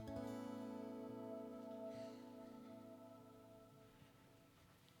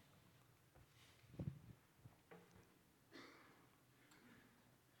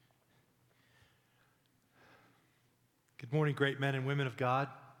Good morning, great men and women of God.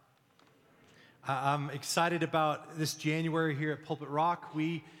 I'm excited about this January here at Pulpit Rock.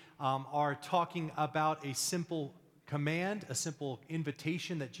 We are talking about a simple command, a simple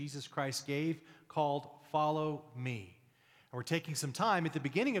invitation that Jesus Christ gave called Follow Me. And we're taking some time at the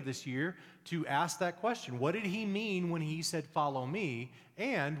beginning of this year to ask that question. What did he mean when he said, follow me?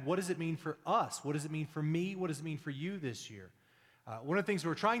 And what does it mean for us? What does it mean for me? What does it mean for you this year? One of the things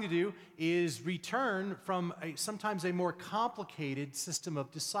we're trying to do is return from sometimes a more complicated system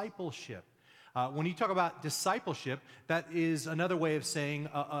of discipleship. When you talk about discipleship, that is another way of saying,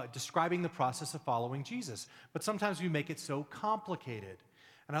 describing the process of following Jesus. But sometimes we make it so complicated.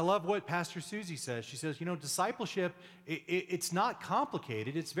 And I love what Pastor Susie says. She says, discipleship, it's not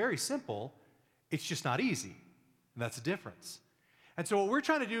complicated. It's very simple. It's just not easy. And that's the difference. And so what we're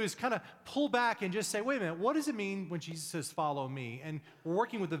trying to do is kind of pull back and just say, wait a minute, what does it mean when Jesus says, follow me? And we're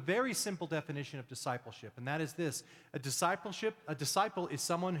working with a very simple definition of discipleship, and that is this. A disciple is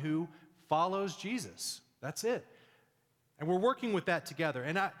someone who follows Jesus. That's it. And we're working with that together.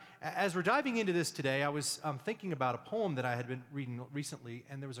 And as we're diving into this today, I was thinking about a poem that I had been reading recently,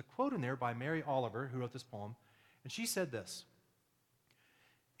 and there was a quote in there by Mary Oliver, who wrote this poem, and she said this: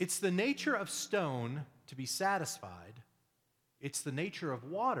 "It's the nature of stone to be satisfied. It's the nature of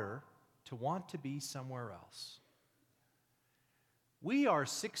water to want to be somewhere else." We are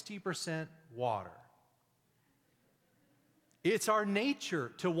 60% water. It's our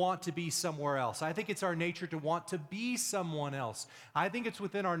nature to want to be somewhere else. I think it's our nature to want to be someone else. I think it's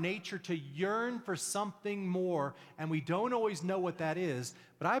within our nature to yearn for something more, and we don't always know what that is,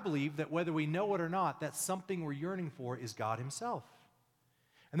 but I believe that whether we know it or not, that something we're yearning for is God himself.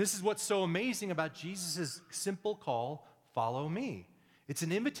 And this is what's so amazing about Jesus' simple call, follow me. It's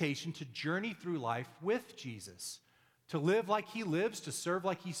an invitation to journey through life with Jesus, to live like he lives, to serve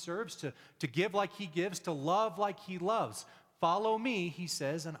like he serves, to give like he gives, to love like he loves. Follow me, he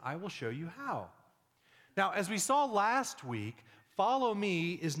says, and I will show you how. Now, as we saw last week, follow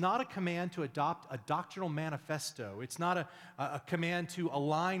me is not a command to adopt a doctrinal manifesto. It's not a command to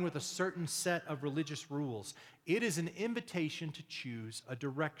align with a certain set of religious rules. It is an invitation to choose a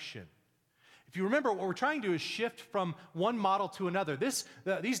direction. If you remember, what we're trying to do is shift from one model to another.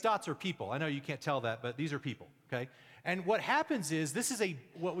 These dots are people. I know you can't tell that, but these are people, okay? And what happens is this is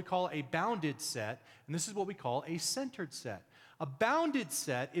what we call a bounded set, and this is what we call a centered set. A bounded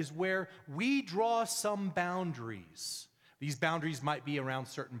set is where we draw some boundaries. These boundaries might be around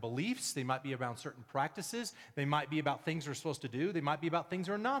certain beliefs. They might be around certain practices. They might be about things we're supposed to do. They might be about things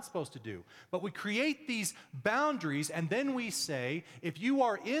we're not supposed to do. But we create these boundaries, and then we say, if you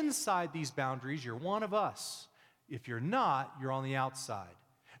are inside these boundaries, you're one of us. If you're not, you're on the outside.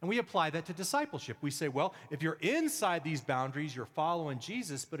 And we apply that to discipleship. We say, well, if you're inside these boundaries, you're following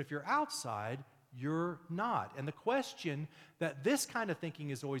Jesus, but if you're outside, you're not. And the question that this kind of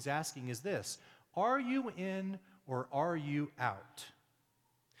thinking is always asking is this: are you in or are you out?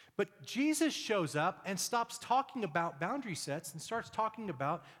 But Jesus shows up and stops talking about boundary sets and starts talking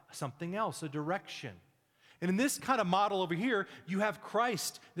about something else, a direction. And in this kind of model over here, you have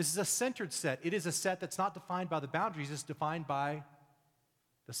Christ. This is a centered set. It is a set that's not defined by the boundaries. It's defined by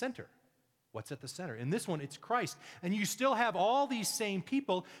the center. What's at the center? In this one, it's Christ. And you still have all these same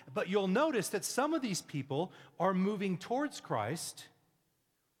people, but you'll notice that some of these people are moving towards Christ,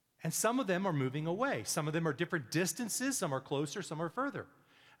 and some of them are moving away. Some of them are different distances. Some are closer, some are further.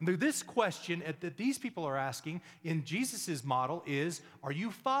 And this question that these people are asking in Jesus' model is, are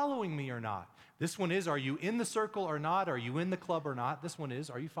you following me or not? This one is, are you in the circle or not? Are you in the club or not? This one is,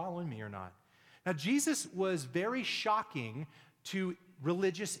 are you following me or not? Now, Jesus was very shocking to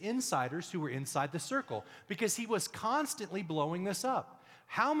religious insiders who were inside the circle because he was constantly blowing this up.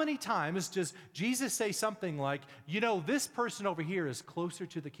 How many times does Jesus say something like, this person over here is closer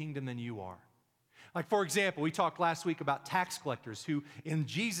to the kingdom than you are? Like, for example, we talked last week about tax collectors who in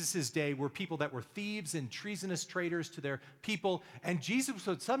Jesus' day were people that were thieves and treasonous traitors to their people. And Jesus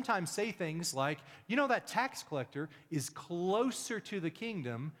would sometimes say things like, that tax collector is closer to the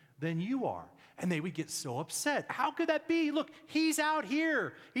kingdom than you are. And they would get so upset. How could that be? Look, he's out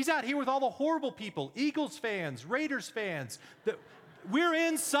here. He's out here with all the horrible people, Eagles fans, Raiders fans. We're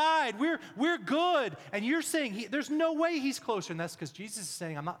inside. We're good. And you're saying there's no way he's closer. And that's because Jesus is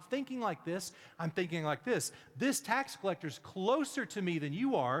saying, I'm not thinking like this. I'm thinking like this. This tax collector's closer to me than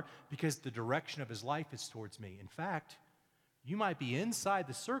you are because the direction of his life is towards me. In fact, you might be inside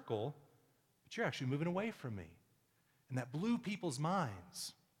the circle, but you're actually moving away from me. And that blew people's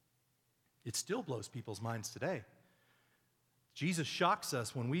minds. It still blows people's minds today. Jesus shocks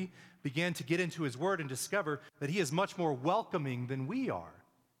us when we begin to get into his word and discover that he is much more welcoming than we are.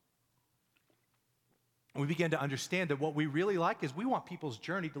 We began to understand that what we really like is we want people's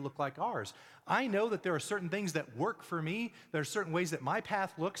journey to look like ours. I know that there are certain things that work for me. There are certain ways that my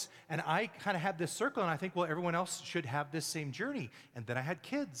path looks, and I kind of have this circle, and I think, well, everyone else should have this same journey. And then I had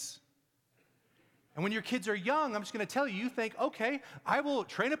kids. And when your kids are young, I'm just going to tell you, you think, okay, I will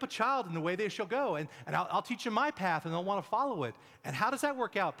train up a child in the way they shall go, and I'll teach them my path, and they'll want to follow it. And how does that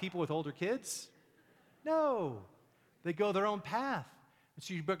work out, people with older kids? No. They go their own path.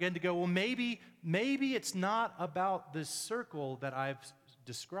 So you begin to go, well, maybe it's not about this circle that I've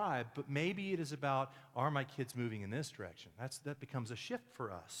described, but maybe it is about, are my kids moving in this direction? That becomes a shift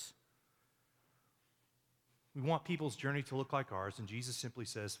for us. We want people's journey to look like ours, and Jesus simply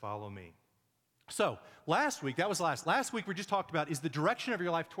says, follow me. So last week we just talked about is the direction of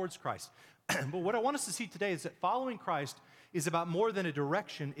your life towards Christ. But what I want us to see today is that following Christ is about more than a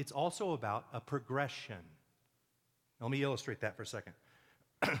direction, it's also about a progression. Now, let me illustrate that for a second.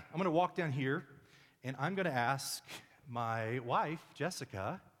 I'm going to walk down here, and I'm going to ask my wife,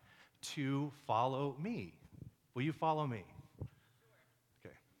 Jessica, to follow me. Will you follow me?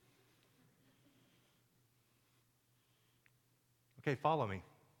 Okay. Okay, follow me. I am.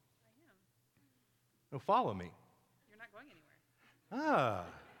 No, follow me. You're not going anywhere. Ah.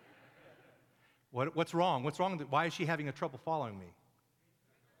 What's wrong? What's wrong? Why is she having a trouble following me?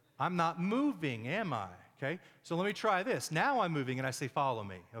 I'm not moving, am I? Okay, so let me try this. Now I'm moving and I say, follow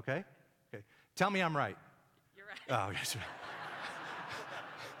me, okay? Okay. Tell me I'm right. You're right. Oh, yes.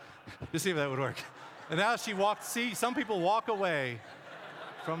 Just see if that would work. And now she walked, see, some people walk away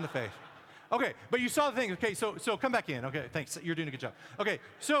from the faith. Okay, but you saw the thing. Okay, so come back in. Okay, thanks. You're doing a good job. Okay,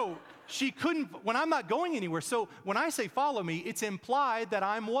 so she couldn't, when I'm not going anywhere, so when I say follow me, it's implied that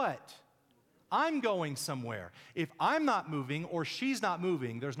I'm what? I'm going somewhere. If I'm not moving or she's not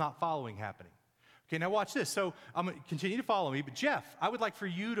moving, there's not following happening. Okay, now watch this. So I'm going to continue to follow me, but Jeff, I would like for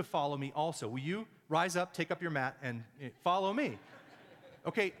you to follow me also. Will you rise up, take up your mat, and follow me?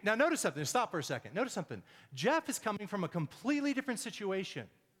 Okay, now notice something. Stop for a second. Notice something. Jeff is coming from a completely different situation.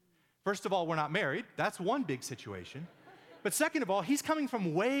 First of all, we're not married. That's one big situation. But second of all, he's coming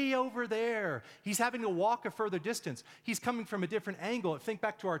from way over there. He's having to walk a further distance. He's coming from a different angle. Think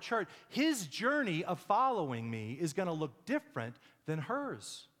back to our chart. His journey of following me is going to look different than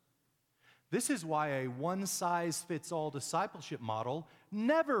hers. This is why a one-size-fits-all discipleship model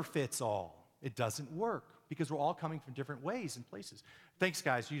never fits all. It doesn't work because we're all coming from different ways and places. Thanks,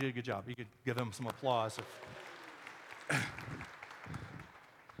 guys. You did a good job. You could give them some applause.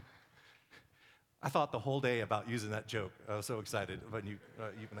 I thought the whole day about using that joke. I was so excited when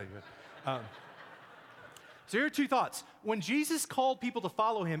so here are two thoughts. When Jesus called people to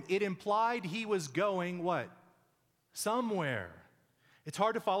follow him, it implied he was going what? Somewhere. It's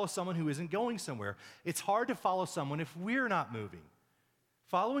hard to follow someone who isn't going somewhere. It's hard to follow someone if we're not moving.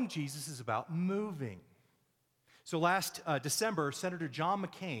 Following Jesus is about moving. So last December, Senator John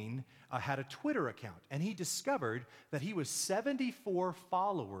McCain had a Twitter account, and he discovered that he was 74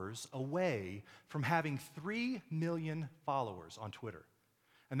 followers away from having 3 million followers on Twitter.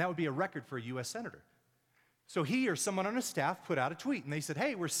 And that would be a record for a U.S. senator. So he or someone on his staff put out a tweet, and they said,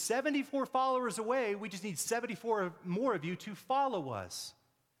 hey, we're 74 followers away. We just need 74 more of you to follow us.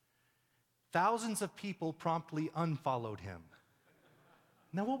 Thousands of people promptly unfollowed him.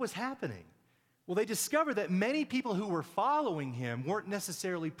 Now, what was happening? Well, they discovered that many people who were following him weren't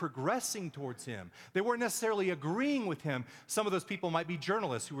necessarily progressing towards him. They weren't necessarily agreeing with him. Some of those people might be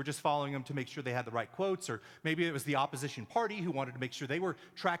journalists who were just following him to make sure they had the right quotes, or maybe it was the opposition party who wanted to make sure they were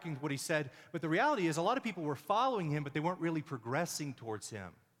tracking what he said. But the reality is a lot of people were following him, but they weren't really progressing towards him.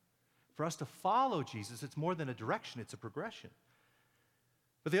 For us to follow Jesus, it's more than a direction, it's a progression.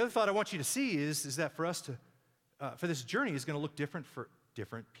 But the other thought I want you to see is that for us to, for this journey is going to look different for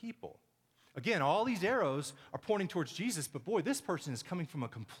different people. Again, all these arrows are pointing towards Jesus, but boy, this person is coming from a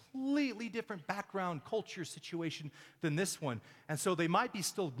completely different background, culture, situation than this one. And so they might be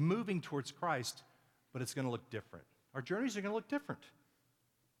still moving towards Christ, but it's going to look different. Our journeys are going to look different.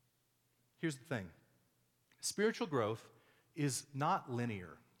 Here's the thing. Spiritual growth is not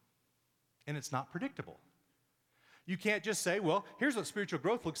linear, and it's not predictable. You can't just say, well, here's what spiritual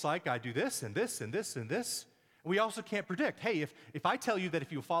growth looks like. I do this and this and this and this. We also can't predict, hey, if I tell you that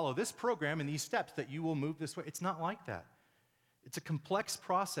if you follow this program and these steps that you will move this way, it's not like that. It's a complex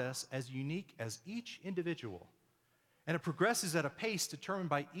process as unique as each individual. And it progresses at a pace determined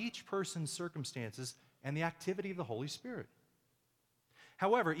by each person's circumstances and the activity of the Holy Spirit.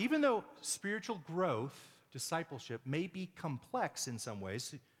 However, even though spiritual growth, discipleship, may be complex in some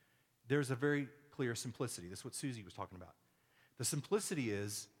ways, there's a very clear simplicity. This is what Susie was talking about. The simplicity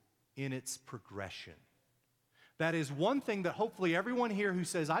is in its progression. That is one thing that hopefully everyone here who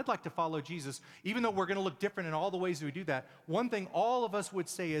says, I'd like to follow Jesus, even though we're going to look different in all the ways that we do that, one thing all of us would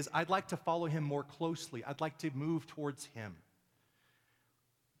say is, I'd like to follow him more closely. I'd like to move towards him.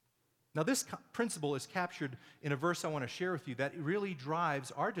 Now, this principle is captured in a verse I want to share with you that really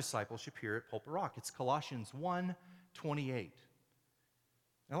drives our discipleship here at Pulpit Rock. It's Colossians 1:28. And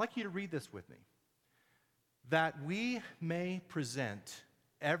I'd like you to read this with me. That we may present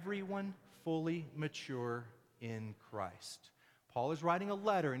everyone fully mature in Christ. Paul is writing a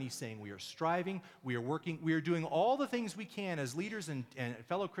letter and he's saying we are striving, we are working, we are doing all the things we can as leaders and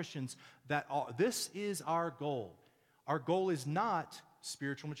fellow Christians this is our goal. Our goal is not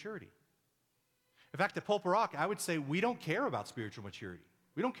spiritual maturity. In fact, at Pulpit Rock, I would say we don't care about spiritual maturity.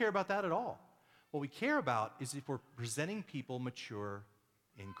 We don't care about that at all. What we care about is if we're presenting people mature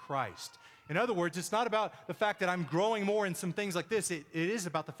in Christ. In other words, it's not about the fact that I'm growing more in some things like this. It is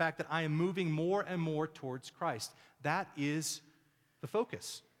about the fact that I am moving more and more towards Christ. That is the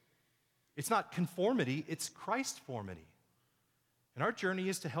focus. It's not conformity, it's Christformity. And our journey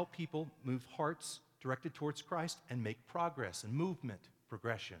is to help people move hearts directed towards Christ and make progress and movement,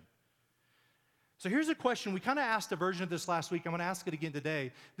 progression. So here's a question. We kind of asked a version of this last week. I'm going to ask it again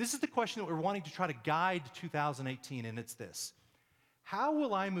today. This is the question that we're wanting to try to guide 2018, and it's this. How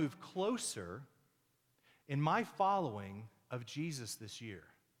will I move closer in my following of Jesus this year?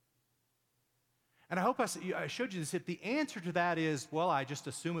 And I hope I showed you this. If the answer to that is, well, I just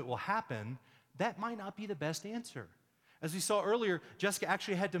assume it will happen, that might not be the best answer. As we saw earlier, Jessica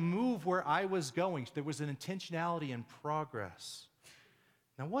actually had to move where I was going. There was an intentionality and progress.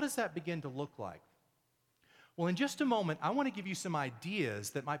 Now, what does that begin to look like? Well, in just a moment, I want to give you some ideas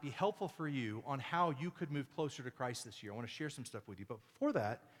that might be helpful for you on how you could move closer to Christ this year. I want to share some stuff with you. But before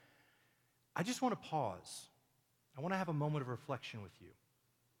that, I just want to pause. I want to have a moment of reflection with you.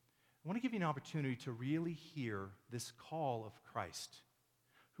 I want to give you an opportunity to really hear this call of Christ,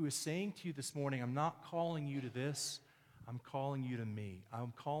 who is saying to you this morning, I'm not calling you to this, I'm calling you to me.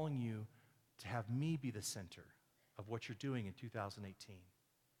 I'm calling you to have me be the center of what you're doing in 2018.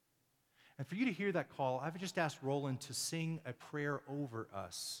 And for you to hear that call, I've just asked Roland to sing a prayer over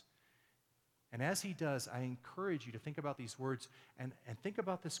us. And as he does, I encourage you to think about these words and think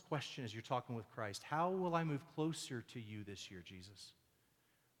about this question as you're talking with Christ. How will I move closer to you this year, Jesus?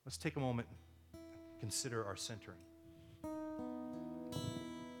 Let's take a moment and consider our centering.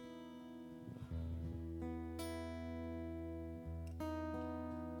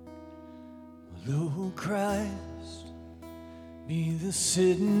 Lord Christ, be the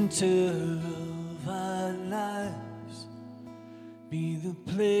center of our lives, be the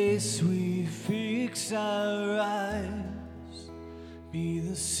place we fix our eyes, be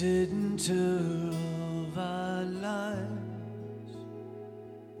the center of our lives.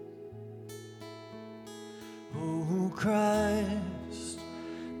 Oh Christ,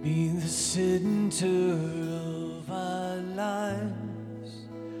 be the center of our lives,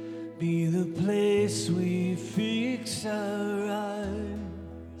 be the place we fix our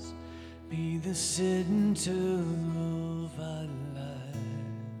eyes, be the center of our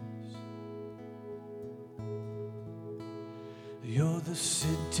lives. You're the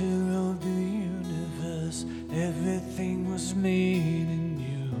center of the universe, everything was made in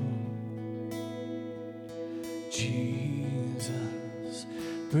you. Jesus,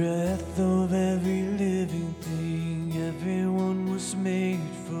 breath of every living thing, everyone was made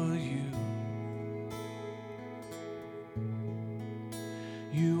for you.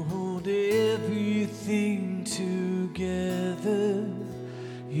 You hold everything together,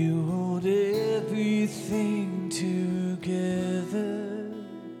 you hold everything together.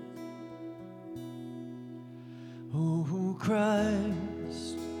 Oh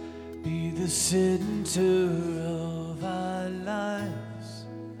Christ, be the center of our lives,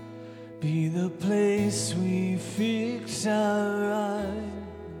 be the place we fix our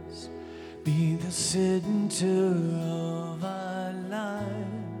eyes, be the center of our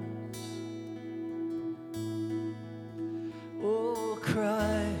lives. Oh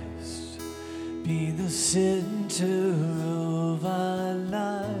Christ, be the center of our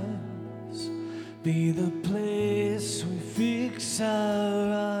lives, be the place we fix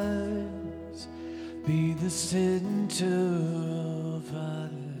our eyes, be the center of our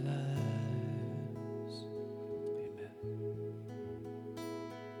lives. Amen.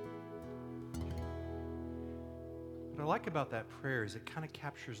 What I like about that prayer is it kind of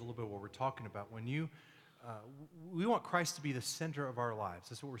captures a little bit what we're talking about. When we want Christ to be the center of our lives.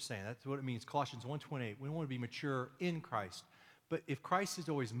 That's what we're saying. That's what it means. Colossians 1:28. We want to be mature in Christ. But if Christ is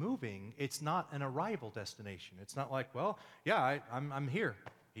always moving, it's not an arrival destination. It's not like, well, yeah, I'm here.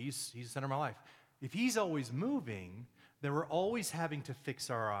 He's the center of my life. if he's always moving, then we're always having to fix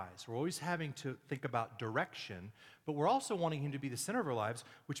our eyes. We're always having to think about direction, but we're also wanting him to be the center of our lives,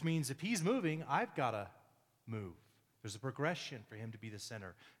 which means if he's moving, I've got to move. There's a progression for him to be the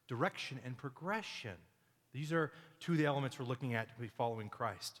center. Direction and progression. These are two of the elements we're looking at to be following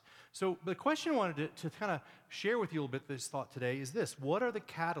Christ. So the question I wanted to kind of share with you a little bit this thought today is this. What are the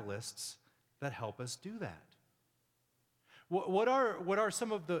catalysts that help us do that? What are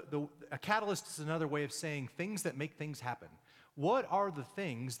some of a catalyst is another way of saying things that make things happen. What are the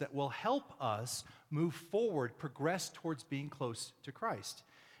things that will help us move forward, progress towards being close to Christ?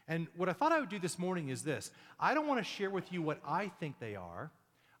 And what I thought I would do this morning is this. I don't want to share with you what I think they are.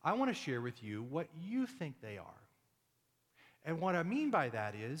 I want to share with you what you think they are. And what I mean by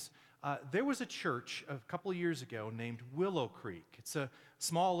that is, there was a church a couple of years ago named Willow Creek. It's a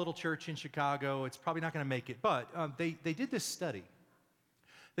small little church in Chicago. It's probably not going to make it, but they did this study.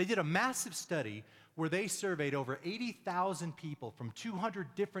 They did a massive study where they surveyed over 80,000 people from 200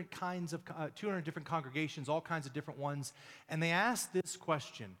 different congregations, all kinds of different ones, and they asked this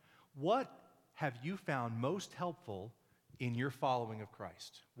question: what have you found most helpful in your following of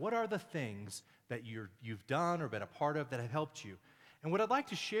Christ? What are the things that you've done or been a part of that have helped you? And what I'd like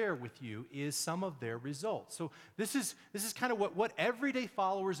to share with you is some of their results. So this is kind of what everyday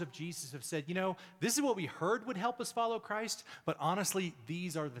followers of Jesus have said. You know, this is what we heard would help us follow Christ, but honestly,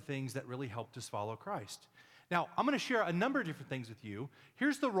 these are the things that really helped us follow Christ. Now, I'm going to share a number of different things with you.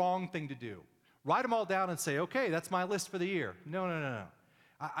 Here's the wrong thing to do. Write them all down and say, okay, that's my list for the year. No.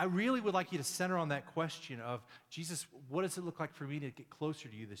 I really would like you to center on that question of, Jesus, what does it look like for me to get closer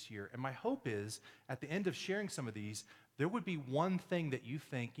to you this year? And my hope is, at the end of sharing some of these, there would be one thing that you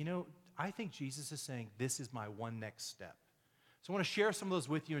think, you know, I think Jesus is saying, this is my one next step. So I want to share some of those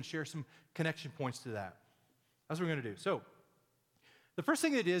with you and share some connection points to that. That's what we're going to do. So the first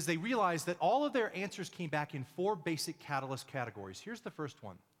thing it is, they realized that all of their answers came back in 4 basic catalyst categories. Here's the first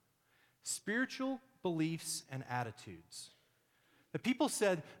one: spiritual beliefs and attitudes. The people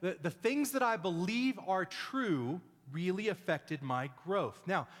said that the things that I believe are true really affected my growth.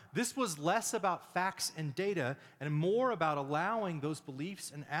 Now, this was less about facts and data and more about allowing those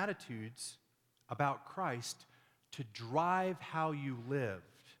beliefs and attitudes about Christ to drive how you lived.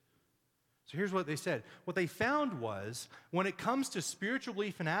 So here's what they said. What they found was, when it comes to spiritual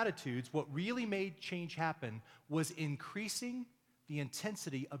belief and attitudes, what really made change happen was increasing the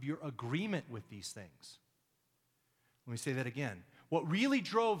intensity of your agreement with these things. Let me say that again. What really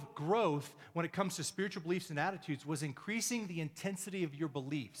drove growth when it comes to spiritual beliefs and attitudes was increasing the intensity of your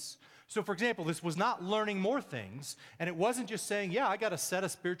beliefs. So, for example, this was not learning more things, and it wasn't just saying, yeah, I got a set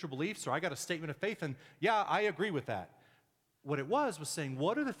of spiritual beliefs, or I got a statement of faith, and yeah, I agree with that. What it was saying,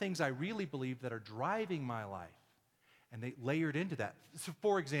 what are the things I really believe that are driving my life? And they layered into that. So,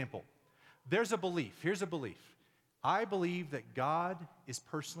 for example, there's a belief. Here's a belief. I believe that God is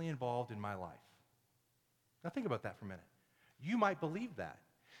personally involved in my life. Now, think about that for a minute. You might believe that.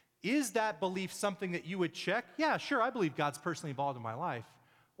 Is that belief something that you would check? Yeah, sure, I believe God's personally involved in my life.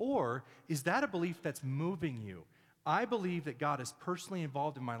 Or is that a belief that's moving you? I believe that God is personally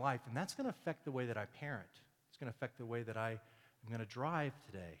involved in my life, and that's going to affect the way that I parent. It's going to affect the way that I'm going to drive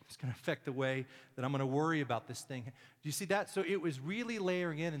today. It's going to affect the way that I'm going to worry about this thing. Do you see that? So it was really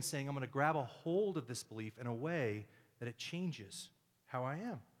layering in and saying, I'm going to grab a hold of this belief in a way that it changes how I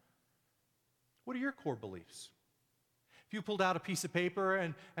am. What are your core beliefs? If you pulled out a piece of paper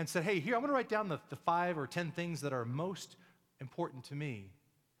and said, hey, here, I'm going to write down the 5 or 10 things that are most important to me.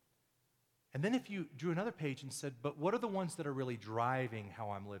 And then if you drew another page and said, but what are the ones that are really driving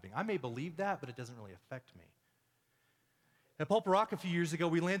how I'm living? I may believe that, but it doesn't really affect me. At Pulp Rock a few years ago,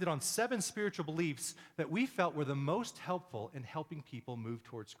 we landed on 7 spiritual beliefs that we felt were the most helpful in helping people move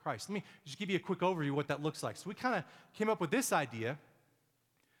towards Christ. Let me just give you a quick overview of what that looks like. So we kind of came up with this idea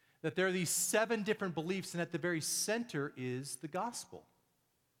that there are these 7 different beliefs, and at the very center is the gospel.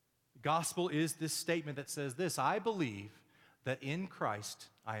 The gospel is this statement that says this: I believe that in Christ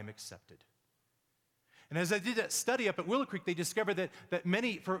I am accepted. And as I did that study up at Willow Creek, they discovered that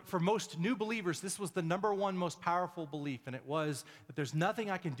many, for most new believers, this was the number one most powerful belief, and it was that there's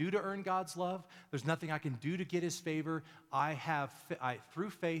nothing I can do to earn God's love. There's nothing I can do to get his favor. Through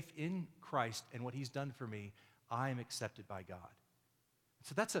faith in Christ and what he's done for me, I am accepted by God.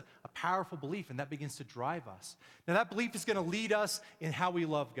 So that's a powerful belief, and that begins to drive us. Now, that belief is going to lead us in how we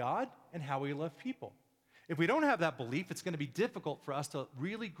love God and how we love people. If we don't have that belief, it's going to be difficult for us to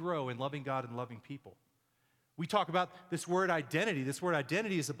really grow in loving God and loving people. We talk about this word identity. This word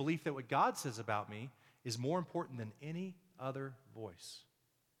identity is a belief that what God says about me is more important than any other voice.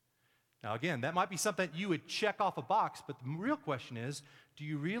 Now, again, that might be something you would check off a box, but the real question is, do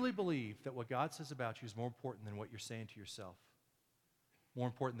you really believe that what God says about you is more important than what you're saying to yourself? More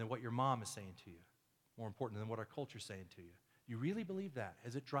important than what your mom is saying to you? More important than what our culture is saying to you? You really believe that?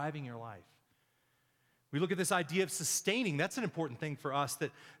 Is it driving your life? We look at this idea of sustaining. That's an important thing for us,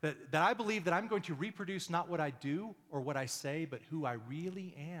 that I believe that I'm going to reproduce not what I do or what I say, but who I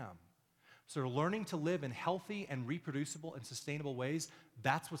really am. So learning to live in healthy and reproducible and sustainable ways,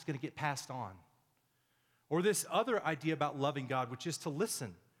 that's what's going to get passed on. Or this other idea about loving God, which is to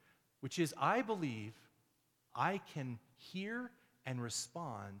listen, which is I believe I can hear and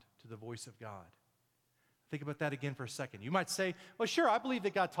respond to the voice of God. Think about that again for a second. You might say, well, sure, I believe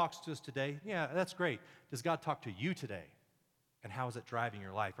that God talks to us today. Yeah, that's great. Does God talk to you today? And how is it driving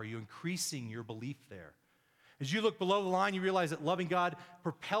your life? Are you increasing your belief there? As you look below the line, you realize that loving God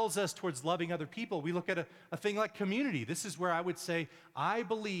propels us towards loving other people. We look at a thing like community. This is where I would say, I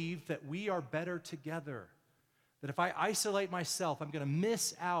believe that we are better together. That if I isolate myself, I'm going to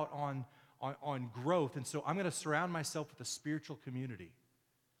miss out on growth. And so I'm going to surround myself with a spiritual community.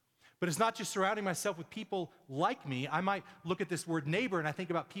 But it's not just surrounding myself with people like me. I might look at this word neighbor and I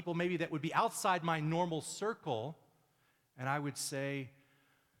think about people maybe that would be outside my normal circle. And I would say,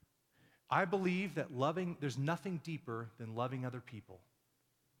 I believe that there's nothing deeper than loving other people.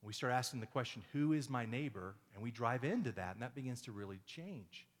 We start asking the question, who is my neighbor? And we drive into that, and that begins to really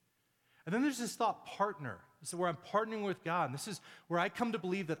change. And then there's this thought, partner. This is where I'm partnering with God. And this is where I come to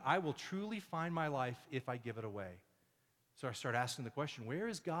believe that I will truly find my life if I give it away. So I start asking the question, where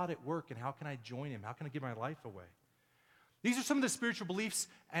is God at work and how can I join him? How can I give my life away? These are some of the spiritual beliefs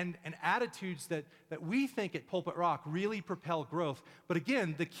and attitudes that we think at Pulpit Rock really propel growth. But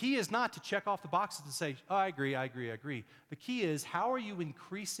again, the key is not to check off the boxes and say, oh, I agree. The key is, how are you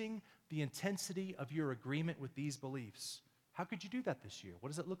increasing the intensity of your agreement with these beliefs? How could you do that this year? What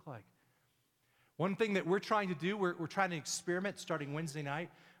does it look like? One thing that we're trying to do, we're trying to experiment starting Wednesday night.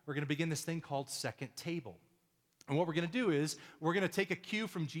 We're going to begin this thing called Second Table. And what we're going to do is we're going to take a cue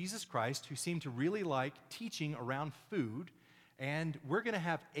from Jesus Christ, who seemed to really like teaching around food, and we're going to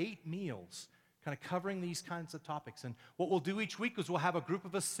have 8 meals kind of covering these kinds of topics. And what we'll do each week is we'll have a group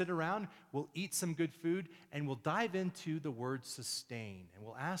of us sit around, we'll eat some good food, and we'll dive into the word sustain. And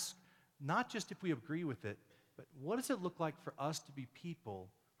we'll ask not just if we agree with it, but what does it look like for us to be people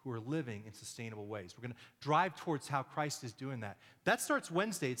who are living in sustainable ways? We're going to drive towards how Christ is doing that. That starts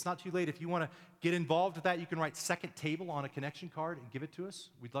Wednesday. It's not too late. If you want to get involved with that, you can write Second Table on a connection card and give it to us.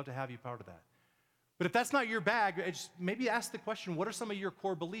 We'd love to have you part of that. But if that's not your bag, just maybe ask the question, what are some of your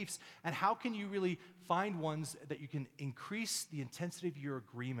core beliefs, and how can you really find ones that you can increase the intensity of your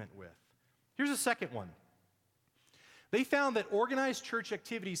agreement with? Here's a second one. They found that organized church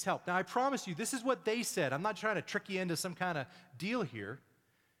activities help. Now, I promise you, this is what they said. I'm not trying to trick you into some kind of deal here.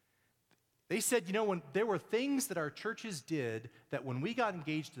 They said, when there were things that our churches did that when we got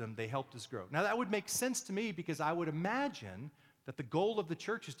engaged in them, they helped us grow. Now, that would make sense to me because I would imagine that the goal of the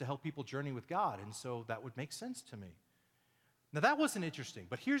church is to help people journey with God, and so that would make sense to me. Now, that wasn't interesting,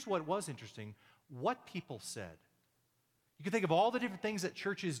 but here's what was interesting, what people said. You can think of all the different things that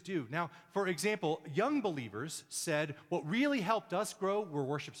churches do. Now, for example, young believers said what really helped us grow were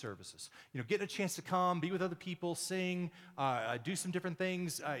worship services. Getting a chance to come, be with other people, sing, do some different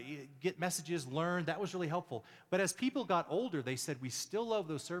things, get messages, learn. That was really helpful. But as people got older, they said we still love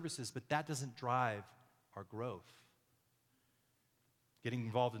those services, but that doesn't drive our growth. Getting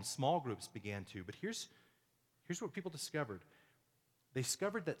involved in small groups began to. But here's what people discovered. They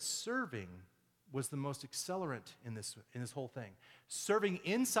discovered that serving was the most accelerant in this whole thing. Serving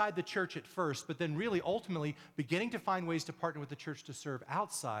inside the church at first, but then really ultimately beginning to find ways to partner with the church to serve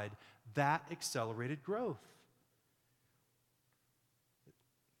outside, that accelerated growth.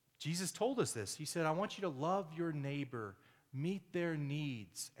 Jesus told us this. He said, I want you to love your neighbor, meet their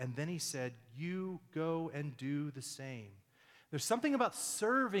needs. And then he said, you go and do the same. There's something about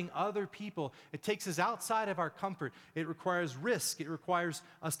serving other people. It takes us outside of our comfort. It requires risk. It requires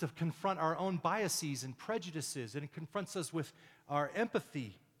us to confront our own biases and prejudices. And it confronts us with our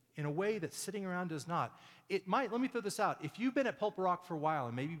empathy in a way that sitting around does not. Let me throw this out. If you've been at Pulpit Rock for a while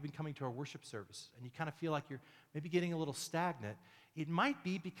and maybe you've been coming to our worship service and you kind of feel like you're maybe getting a little stagnant, it might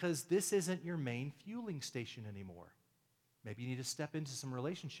be because this isn't your main fueling station anymore. Maybe you need to step into some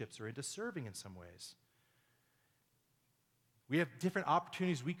relationships or into serving in some ways. We have different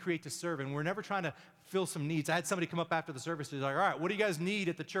opportunities we create to serve, and we're never trying to fill some needs. I had somebody come up after the service. He's like, all right, what do you guys need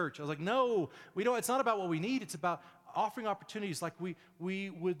at the church? I was like, no, we don't. It's not about what we need. It's about offering opportunities. Like we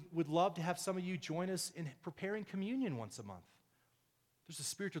would love to have some of you join us in preparing communion once a month. There's a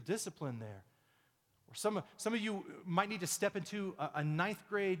spiritual discipline there. Or some of you might need to step into a 9th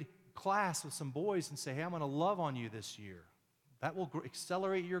grade class with some boys and say, hey, I'm going to love on you this year. That will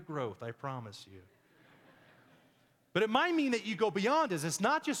accelerate your growth, I promise you. But it might mean that you go beyond this. It's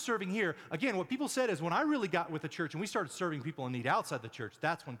not just serving here. Again, what people said is when I really got with the church and we started serving people in need outside the church,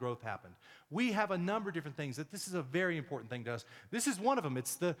 that's when growth happened. We have a number of different things that this is a very important thing to us. This is one of them.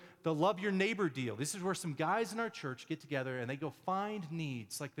 It's the love your neighbor deal. This is where some guys in our church get together and they go find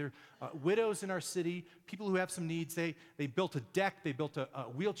needs. Like they're widows in our city, people who have some needs. They built a deck. They built a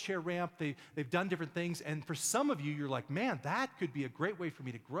wheelchair ramp. They've done different things. And for some of you, you're like, man, that could be a great way for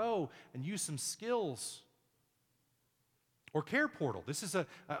me to grow and use some skills. Or Care Portal. This is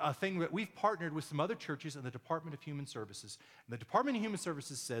a thing that we've partnered with some other churches in the Department of Human Services. And the Department of Human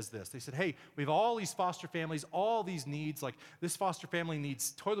Services says this. They said, hey, we have all these foster families, all these needs. Like this foster family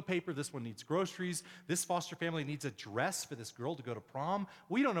needs toilet paper. This one needs groceries. This foster family needs a dress for this girl to go to prom.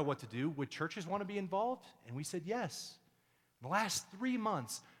 We don't know what to do. Would churches want to be involved? And we said yes. In the last 3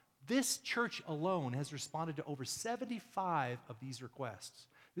 months, this church alone has responded to over 75 of these requests.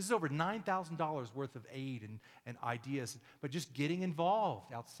 This is over $9,000 worth of aid and ideas, but just getting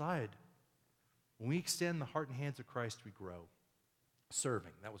involved outside. When we extend the heart and hands of Christ, we grow.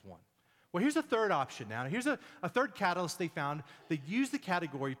 Serving, that was one. Well, here's a third option now. Here's a third catalyst they found. They used the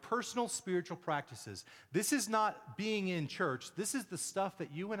category personal spiritual practices. This is not being in church. This is the stuff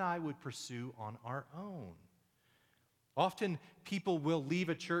that you and I would pursue on our own. Often people will leave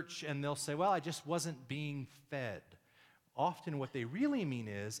a church and they'll say, well, I just wasn't being fed. Often what they really mean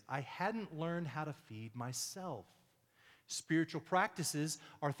is, I hadn't learned how to feed myself. Spiritual practices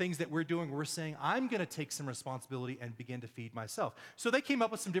are things that we're doing where we're saying, I'm going to take some responsibility and begin to feed myself. So they came up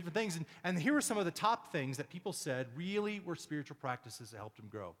with some different things, and here are some of the top things that people said really were spiritual practices that helped them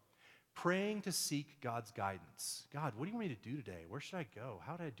grow. Praying to seek God's guidance. God, what do you want me to do today? Where should I go?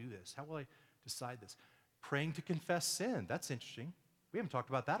 How do I do this? How will I decide this? Praying to confess sin. That's interesting. We haven't talked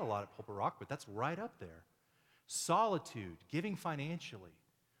about that a lot at Pulpit Rock, but that's right up there. Solitude, giving financially.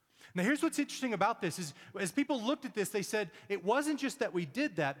 Now here's what's interesting about this is as people looked at this, they said it wasn't just that we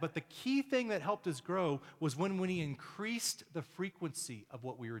did that, but the key thing that helped us grow was when we increased the frequency of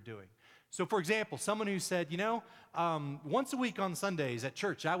what we were doing. So for example, someone who said, once a week on Sundays at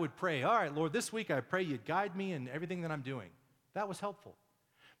church, I would pray, all right, Lord, this week I pray you'd guide me in everything that I'm doing. That was helpful.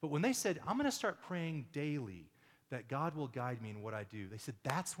 But when they said, I'm going to start praying daily that God will guide me in what I do, they said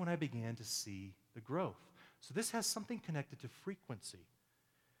that's when I began to see the growth. So this has something connected to frequency.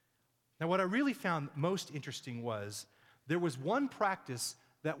 Now, what I really found most interesting was there was one practice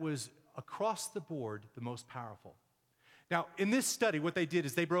that was across the board the most powerful. Now, in this study, what they did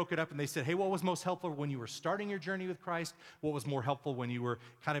is they broke it up and they said, hey, what was most helpful when you were starting your journey with Christ? What was more helpful when you were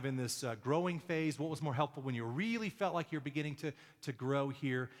kind of in this growing phase? What was more helpful when you really felt like you're beginning to grow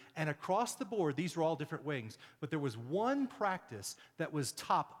here? And across the board, these were all different wings, but there was one practice that was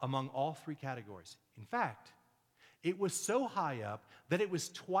top among all three categories. In fact, it was so high up that it was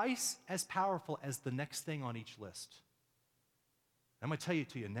twice as powerful as the next thing on each list. I'm going to tell it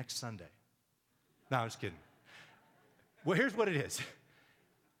to you next Sunday. No, I'm just kidding. Well, here's what it is.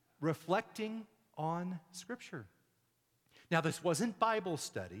 Reflecting on Scripture. Now, this wasn't Bible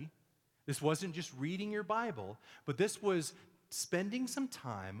study. This wasn't just reading your Bible, but this was spending some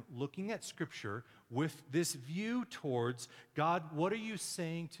time looking at Scripture with this view towards, God, what are you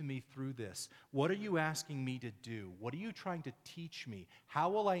saying to me through this? What are you asking me to do? What are you trying to teach me? How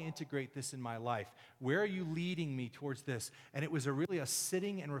will I integrate this in my life? Where are you leading me towards this? And it was really a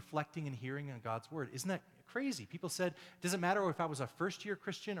sitting and reflecting and hearing on God's Word. Isn't that crazy? People said, it doesn't matter if I was a first-year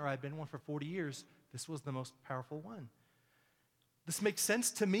Christian or I've been one for 40 years, this was the most powerful one. This makes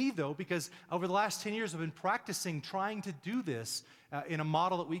sense to me, though, because over the last 10 years, I've been practicing trying to do this in a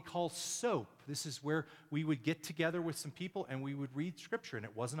model that we call SOAP. This is where we would get together with some people and we would read Scripture. And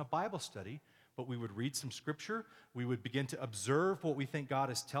it wasn't a Bible study, but we would read some Scripture. We would begin to observe what we think God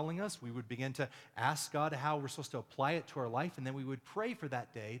is telling us. We would begin to ask God how we're supposed to apply it to our life. And then we would pray for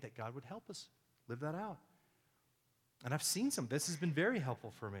that day that God would help us live that out. And I've seen some. This has been very helpful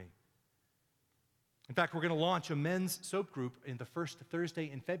for me. In fact, we're going to launch a men's soap group in the first Thursday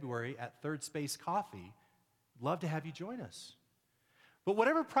in February at Third Space Coffee. Love to have you join us. But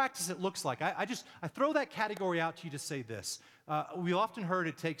whatever practice it looks like, I throw that category out to you to say this. We often heard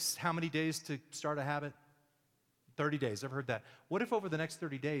it takes how many days to start a habit? 30 days. I've heard that. What if over the next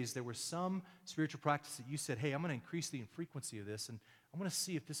 30 days there was some spiritual practice that you said, hey, I'm going to increase the frequency of this, and I'm going to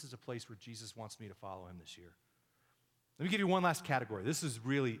see if this is a place where Jesus wants me to follow him this year. Let me give you one last category. This is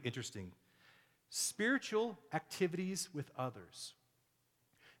really interesting. Spiritual activities with others.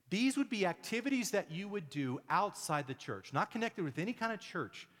 These would be activities that you would do outside the church, not connected with any kind of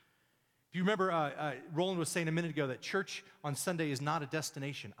church. If you remember, Roland was saying a minute ago that church on Sunday is not a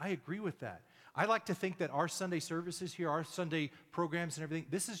destination. I agree with that. I like to think that our Sunday services here, our Sunday programs and everything,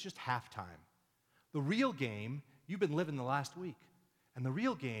 this is just halftime. The real game, you've been living the last week. And the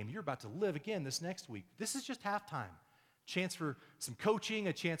real game, you're about to live again this next week. This is just halftime. Chance for some coaching,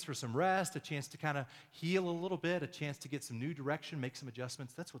 a chance for some rest, a chance to kind of heal a little bit, a chance to get some new direction, make some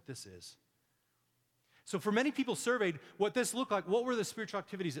adjustments. That's what this is. So for many people surveyed, what this looked like, what were the spiritual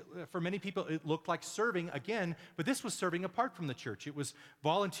activities? For many people, it looked like serving again, but this was serving apart from the church. It was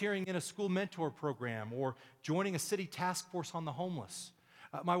volunteering in a school mentor program or joining a city task force on the homeless.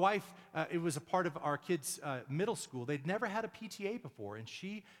 My wife, it was a part of our kids' middle school. They'd never had a PTA before, and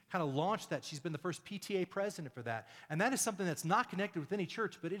she kind of launched that. She's been the first PTA president for that. And that is something that's not connected with any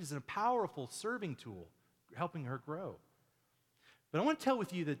church, but it is a powerful serving tool, helping her grow. But I want to tell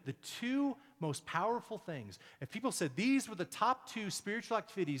with you that the two most powerful things, if people said these were the top two spiritual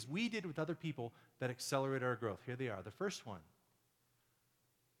activities we did with other people that accelerated our growth, here they are. The first one,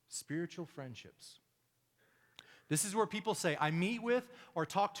 spiritual friendships. This is where people say, I meet with or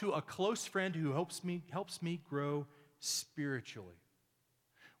talk to a close friend who helps me grow spiritually.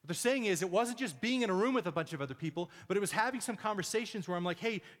 What they're saying is it wasn't just being in a room with a bunch of other people, but it was having some conversations where I'm like,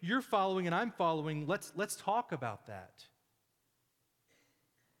 hey, you're following and I'm following. Let's talk about that.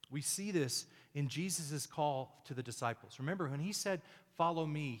 We see this in Jesus' call to the disciples. Remember, when he said, follow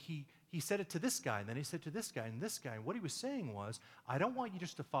me, he said it to this guy, and then he said to this guy and this guy. And what he was saying was, I don't want you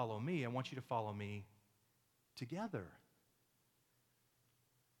just to follow me. I want you to follow me together.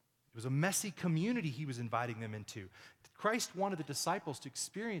 It was a messy community he was inviting them into. Christ wanted the disciples to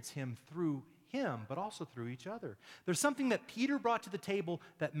experience him through him, but also through each other. There's something that Peter brought to the table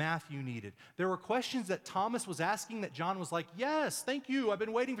that Matthew needed. There were questions that Thomas was asking that John was like, yes, thank you. I've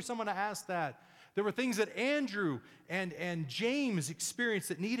been waiting for someone to ask that. There were things that Andrew and James experienced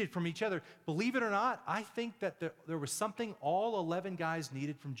that needed from each other. Believe it or not, I think that there was something all 11 guys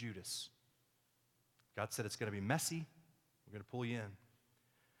needed from Judas. God said it's going to be messy. We're going to pull you in.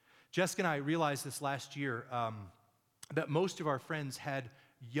 Jessica and I realized this last year that most of our friends had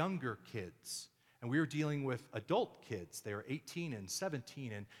younger kids. And we were dealing with adult kids. They were 18 and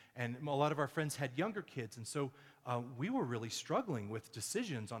 17, and a lot of our friends had younger kids. And so we were really struggling with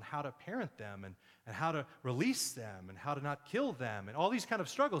decisions on how to parent them and how to release them and how to not kill them and all these kind of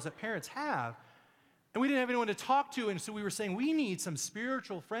struggles that parents have. And we didn't have anyone to talk to, and so we were saying, we need some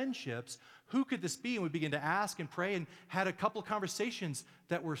spiritual friendships. Who could this be? And we began to ask and pray and had a couple of conversations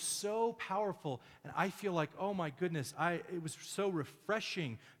that were so powerful. And I feel like, oh my goodness, it was so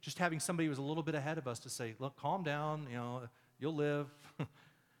refreshing just having somebody who was a little bit ahead of us to say, look, calm down, you'll live.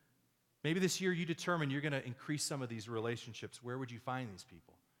 Maybe this year you determine you're going to increase some of these relationships. Where would you find these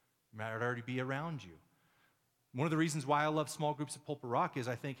people? They might already be around you. One of the reasons why I love small groups at Pulpit Rock is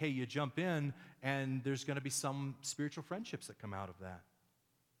I think, hey, you jump in and there's going to be some spiritual friendships that come out of that.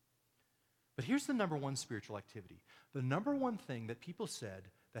 But here's the number one spiritual activity. The number one thing that people said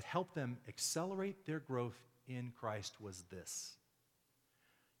that helped them accelerate their growth in Christ was this: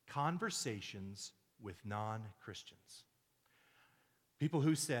 conversations with non-Christians. People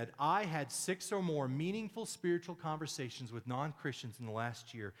who said, I had 6 or more meaningful spiritual conversations with non-Christians in the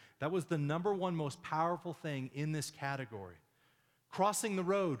last year. That was the number one most powerful thing in this category. Crossing the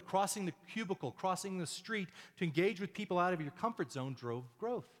road, crossing the cubicle, crossing the street to engage with people out of your comfort zone drove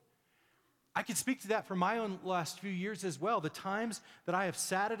growth. I can speak to that from my own last few years as well. The times that I have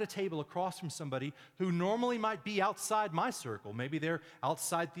sat at a table across from somebody who normally might be outside my circle. Maybe they're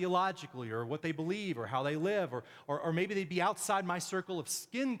outside theologically or what they believe or how they live, or maybe they'd be outside my circle of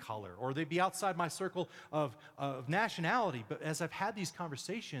skin color, or they'd be outside my circle of nationality. But as I've had these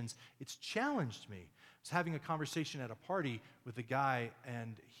conversations, it's challenged me. I was having a conversation at a party with a guy,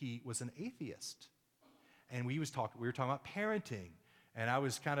 and he was an atheist. And we were talking about parenting, and I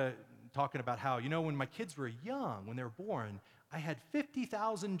was kind of talking about how, when my kids were young, when they were born, I had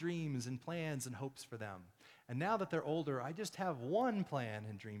 50,000 dreams and plans and hopes for them. And now that they're older, I just have one plan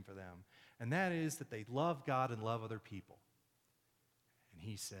and dream for them, and that is that they love God and love other people. And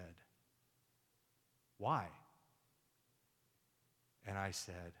he said, why? And I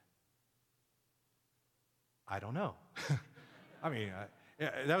said, I don't know.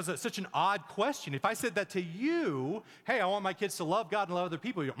 That was such an odd question. If I said that to you, hey, I want my kids to love God and love other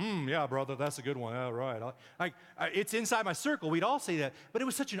people, you go, yeah, brother, that's a good one. Yeah, right. It's inside my circle. We'd all say that. But it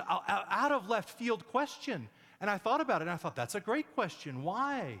was such an out of left field question. And I thought about it, and I thought, that's a great question.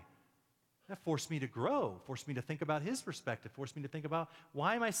 Why? That forced me to grow, forced me to think about his perspective, forced me to think about,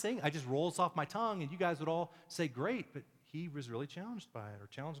 why am I saying it? I just rolls off my tongue, and you guys would all say, great. But he was really challenged by it, or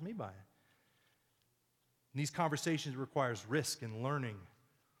challenged me by it. And these conversations requires risk and learning.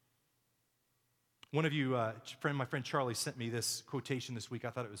 One of you, my friend Charlie, sent me this quotation this week. I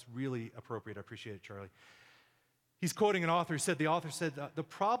thought it was really appropriate. I appreciate it, Charlie. He's quoting an author. He said, the author said, the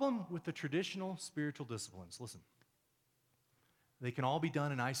problem with the traditional spiritual disciplines, listen, they can all be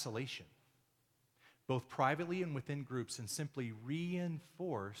done in isolation, both privately and within groups, and simply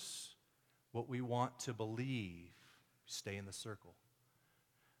reinforce what we want to believe. Stay in the circle.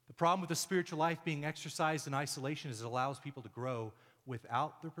 The problem with the spiritual life being exercised in isolation is it allows people to grow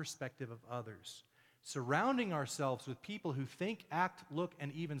without the perspective of others. Surrounding ourselves with people who think, act, look,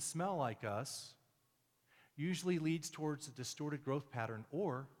 and even smell like us usually leads towards a distorted growth pattern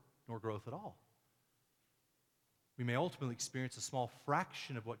or nor growth at all. We may ultimately experience a small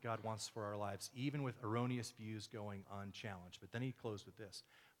fraction of what God wants for our lives, even with erroneous views going unchallenged. But then he closed with this.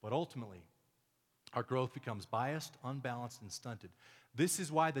 But ultimately, our growth becomes biased, unbalanced, and stunted. This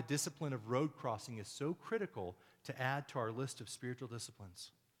is why the discipline of road crossing is so critical to add to our list of spiritual disciplines.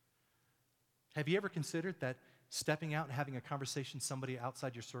 Have you ever considered that stepping out and having a conversation with somebody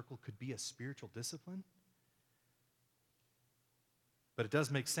outside your circle could be a spiritual discipline? But it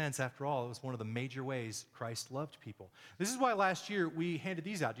does make sense, after all. It was one of the major ways Christ loved people. This is why last year we handed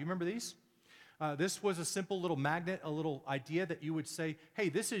these out. Do you remember these? This was a simple little magnet, a little idea that you would say, hey,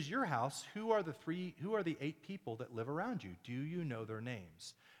 this is your house. Who are the 8 people that live around you? Do you know their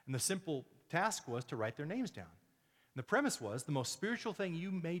names? And the simple task was to write their names down. And the premise was the most spiritual thing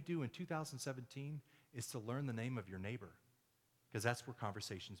you may do in 2017 is to learn the name of your neighbor, because that's where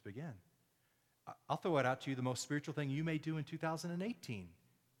conversations begin. I'll throw it out to you. The most spiritual thing you may do in 2018,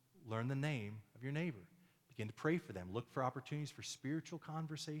 learn the name of your neighbor. Begin to pray for them. Look for opportunities for spiritual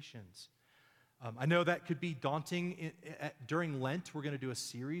conversations. I know that could be daunting. During Lent, we're going to do a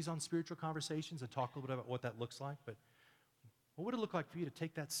series on spiritual conversations and talk a little bit about what that looks like. But what would it look like for you to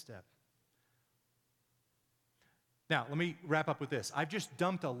take that step? Now, let me wrap up with this. I've just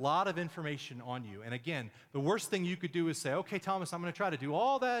dumped a lot of information on you. And again, the worst thing you could do is say, okay, Thomas, I'm going to try to do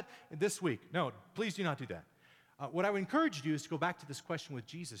all that this week. No, please do not do that. What I would encourage you to do is to go back to this question with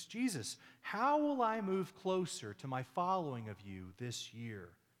Jesus. Jesus, how will I move closer to my following of you this year?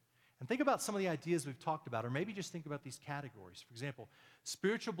 And think about some of the ideas we've talked about, or maybe just think about these categories. For example,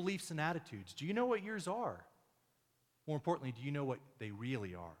 spiritual beliefs and attitudes. Do you know what yours are? More importantly, do you know what they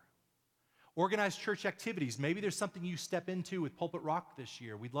really are? Organized church activities. Maybe there's something you step into with Pulpit Rock this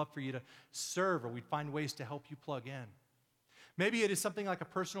year. We'd love for you to serve, or we'd find ways to help you plug in. Maybe it is something like a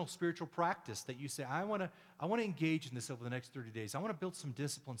personal spiritual practice that you say, I want to engage in this over the next 30 days. I want to build some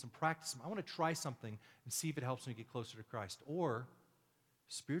discipline, some practice. I want to try something and see if it helps me get closer to Christ. Or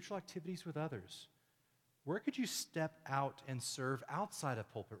spiritual activities with others. Where could you step out and serve outside of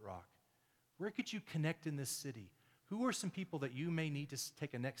Pulpit Rock? Where could you connect in this city? Who are some people that you may need to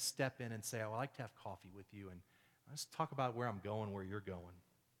take a next step in and say, oh, I'd like to have coffee with you, and let's talk about where I'm going, where you're going.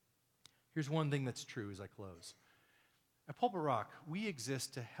 Here's one thing that's true as I close. At Pulpit Rock, we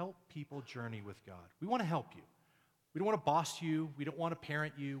exist to help people journey with God. We want to help you. We don't want to boss you. We don't want to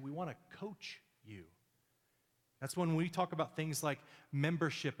parent you. We want to coach you. That's when we talk about things like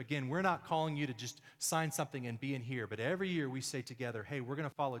membership. Again, we're not calling you to just sign something and be in here, but every year we say together, hey, we're going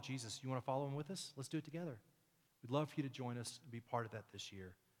to follow Jesus. You want to follow him with us? Let's do it together. We'd love for you to join us and be part of that this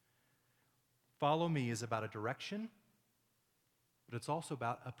year. Follow Me is about a direction, but it's also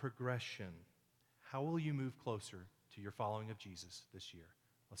about a progression. How will you move closer to your following of Jesus this year?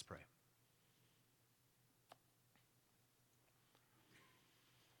 Let's pray.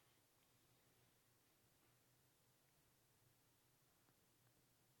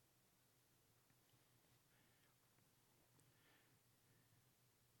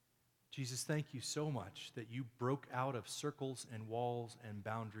 Jesus, thank you so much that you broke out of circles and walls and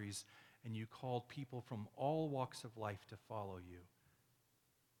boundaries, and you called people from all walks of life to follow you.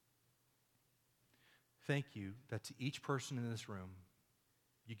 Thank you that to each person in this room,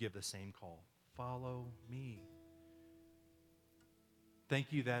 you give the same call. Follow me.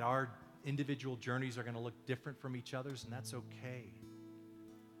 Thank you that our individual journeys are going to look different from each other's, and that's okay.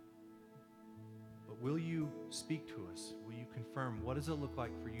 But will you speak to us? Will you confirm what does it look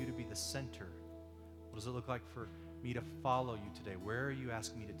like for you to be the center? What does it look like for me to follow you today? Where are you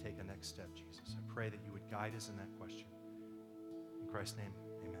asking me to take a next step, Jesus? I pray that you would guide us in that question. In Christ's name,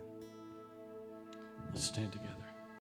 amen. Let's stand together.